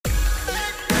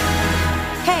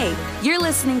Hey, you're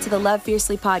listening to the Love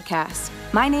Fiercely podcast.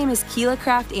 My name is Keela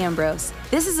Craft Ambrose.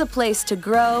 This is a place to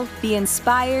grow, be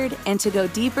inspired, and to go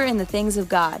deeper in the things of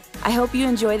God. I hope you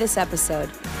enjoy this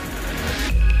episode.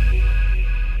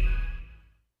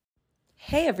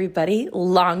 Hey everybody,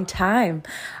 long time.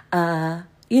 I'm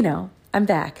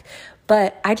back.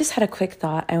 But I just had a quick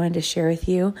thought I wanted to share with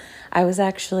you. I was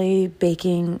actually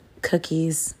baking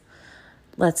cookies.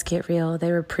 Let's get real,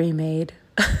 they were pre-made.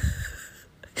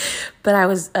 But I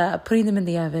was putting them in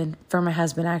the oven for my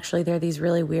husband. Actually, they're these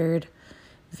really weird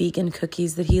vegan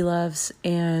cookies that he loves.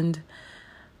 And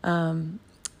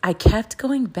I kept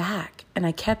going back and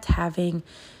I kept having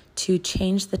to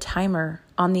change the timer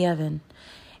on the oven.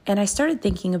 And I started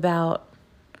thinking about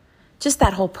just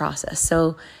that whole process.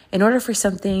 So in order for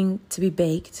something to be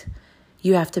baked,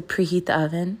 you have to preheat the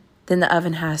oven. Then the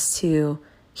oven has to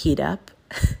heat up.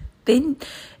 Then,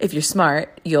 if you're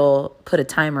smart, you'll put a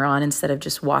timer on instead of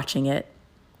just watching it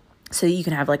so that you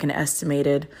can have like an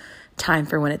estimated time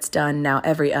for when it's done. Now,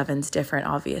 every oven's different,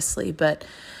 obviously, but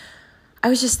I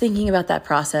was just thinking about that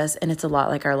process, and it's a lot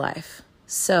like our life.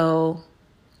 So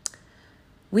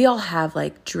we all have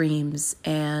like dreams,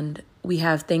 and we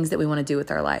have things that we want to do with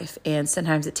our life, and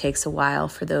sometimes it takes a while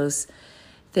for those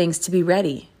things to be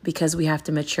ready because we have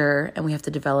to mature and we have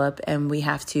to develop and we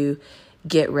have to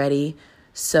get ready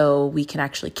so we can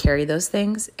actually carry those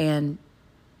things and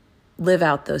live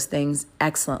out those things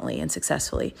excellently and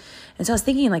successfully. And so I was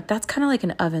thinking like, that's kind of like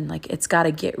an oven. Like it's got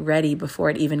to get ready before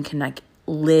it even can like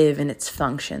live in its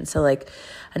function. So like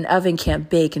an oven can't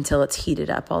bake until it's heated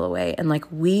up all the way. And like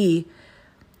we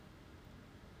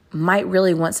might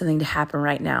really want something to happen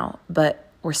right now, but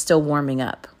we're still warming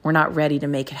up. We're not ready to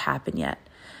make it happen yet.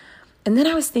 And then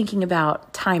I was thinking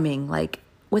about timing, like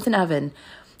with an oven,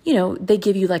 they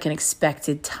give you like an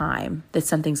expected time that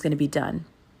something's going to be done.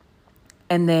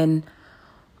 And then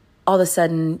all of a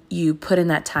sudden you put in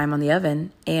that time on the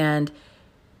oven and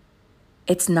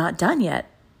it's not done yet.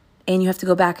 And you have to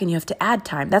go back and you have to add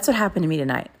time. That's what happened to me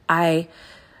tonight. I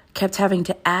kept having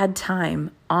to add time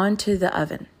onto the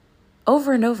oven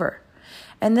over and over.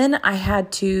 And then I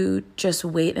had to just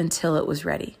wait until it was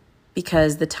ready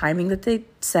because the timing that they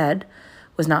said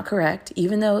was not correct,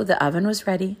 even though the oven was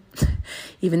ready,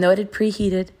 even though it had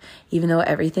preheated, even though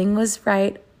everything was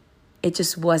right, it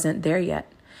just wasn't there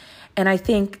yet. And I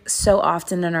think so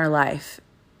often in our life,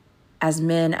 as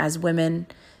men, as women,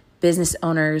 business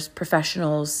owners,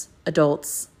 professionals,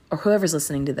 adults, or whoever's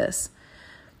listening to this,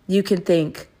 you can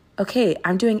think, okay,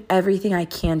 I'm doing everything I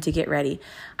can to get ready.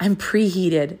 I'm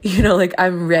preheated,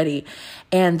 I'm ready.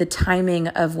 And the timing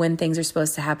of when things are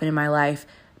supposed to happen in my life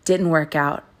didn't work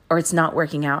out, or it's not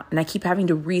working out. And I keep having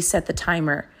to reset the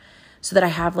timer so that I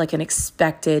have like an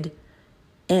expected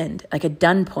end, like a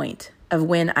done point of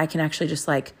when I can actually just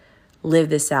like live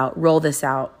this out, roll this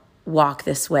out, walk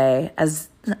this way, as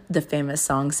the famous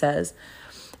song says.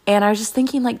 And I was just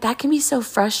thinking like that can be so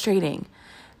frustrating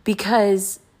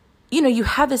because, you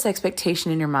have this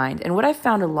expectation in your mind. And what I've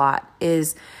found a lot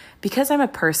is because I'm a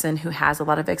person who has a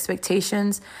lot of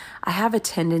expectations, I have a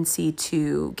tendency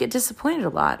to get disappointed a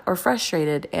lot or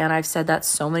frustrated. And I've said that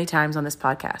so many times on this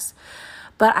podcast.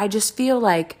 But I just feel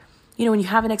like, when you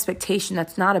have an expectation,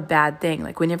 that's not a bad thing.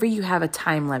 Like whenever you have a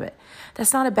time limit,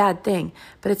 that's not a bad thing.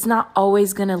 But it's not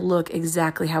always going to look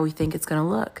exactly how we think it's going to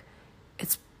look.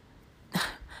 It's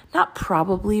not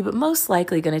probably, but most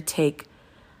likely going to take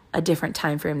a different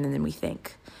time frame than we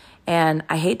think. And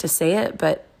I hate to say it,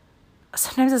 but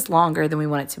sometimes it's longer than we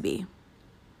want it to be.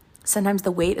 Sometimes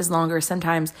the wait is longer.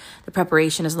 Sometimes the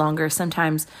preparation is longer.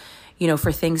 Sometimes,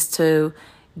 for things to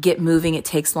get moving, it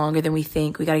takes longer than we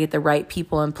think. We got to get the right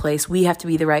people in place. We have to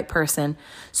be the right person.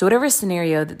 So whatever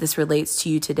scenario that this relates to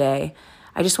you today,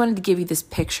 I just wanted to give you this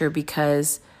picture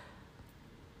because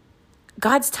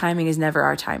God's timing is never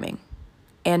our timing.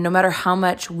 And no matter how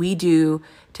much we do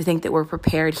to think that we're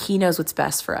prepared, He knows what's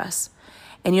best for us.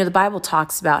 And, the Bible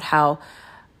talks about how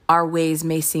our ways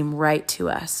may seem right to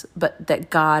us, but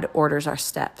that God orders our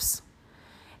steps.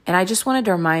 And I just wanted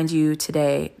to remind you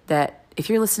today that if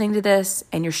you're listening to this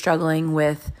and you're struggling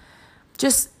with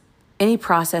just any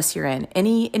process you're in,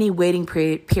 any waiting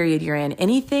period you're in,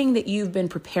 anything that you've been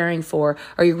preparing for,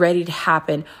 or you're ready to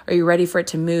happen, or you're ready for it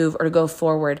to move or to go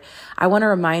forward, I want to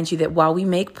remind you that while we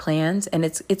make plans, and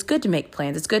it's good to make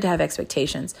plans, it's good to have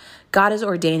expectations, God is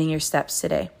ordaining your steps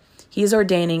today. He is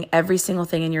ordaining every single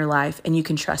thing in your life, and you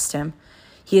can trust Him.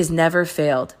 He has never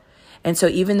failed. And so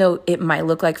even though it might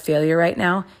look like failure right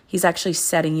now, He's actually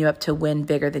setting you up to win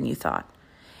bigger than you thought.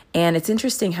 And it's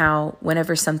interesting how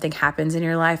whenever something happens in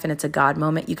your life and it's a God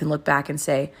moment, you can look back and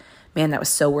say, man, that was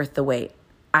so worth the wait.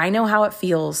 I know how it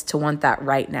feels to want that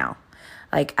right now.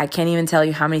 Like, I can't even tell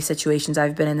you how many situations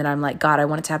I've been in that I'm like, God, I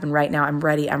want it to happen right now. I'm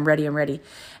ready. And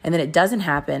then it doesn't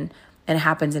happen, and it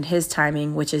happens in his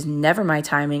timing, which is never my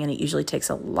timing. And it usually takes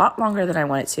a lot longer than I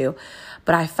want it to.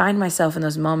 But I find myself in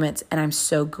those moments, and I'm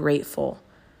so grateful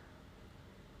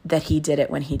that he did it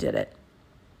when he did it,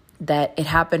 that it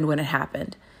happened when it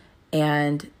happened.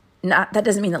 And that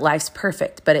doesn't mean that life's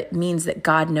perfect, but it means that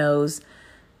God knows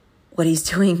what he's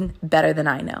doing better than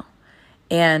I know.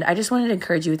 And I just wanted to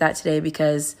encourage you with that today,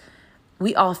 because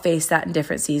we all face that in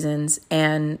different seasons.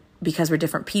 And because we're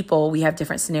different people, we have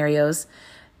different scenarios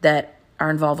that are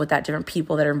involved with that, different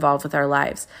people that are involved with our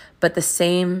lives. But the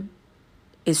same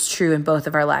is true in both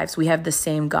of our lives. We have the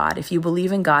same God. If you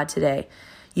believe in God today,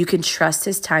 you can trust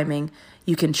his timing,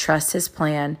 you can trust his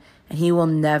plan, and he will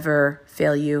never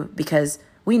fail you, because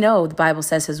we know the Bible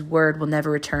says his word will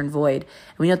never return void.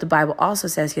 And we know the Bible also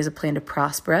says he has a plan to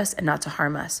prosper us and not to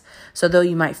harm us. So though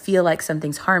you might feel like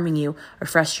something's harming you or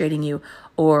frustrating you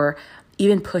or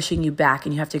even pushing you back,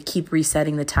 and you have to keep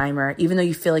resetting the timer, even though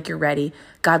you feel like you're ready,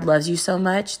 God loves you so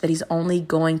much that he's only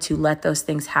going to let those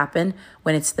things happen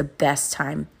when it's the best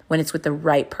time, when it's with the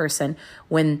right person,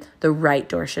 when the right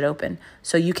door should open.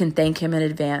 So you can thank him in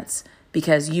advance,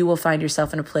 because you will find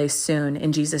yourself in a place soon,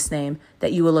 in Jesus' name,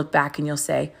 that you will look back and you'll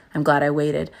say, I'm glad I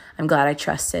waited. I'm glad I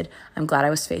trusted. I'm glad I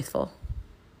was faithful.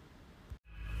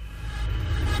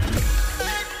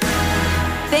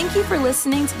 Thank you for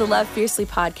listening to the Love Fiercely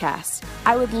podcast.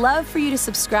 I would love for you to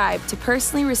subscribe to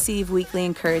personally receive weekly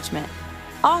encouragement.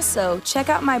 Also, check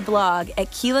out my blog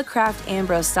at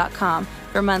KeilaCraftAmbrose.com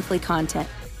for monthly content.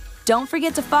 Don't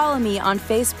forget to follow me on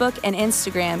Facebook and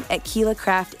Instagram at Keila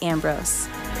Craft Ambrose.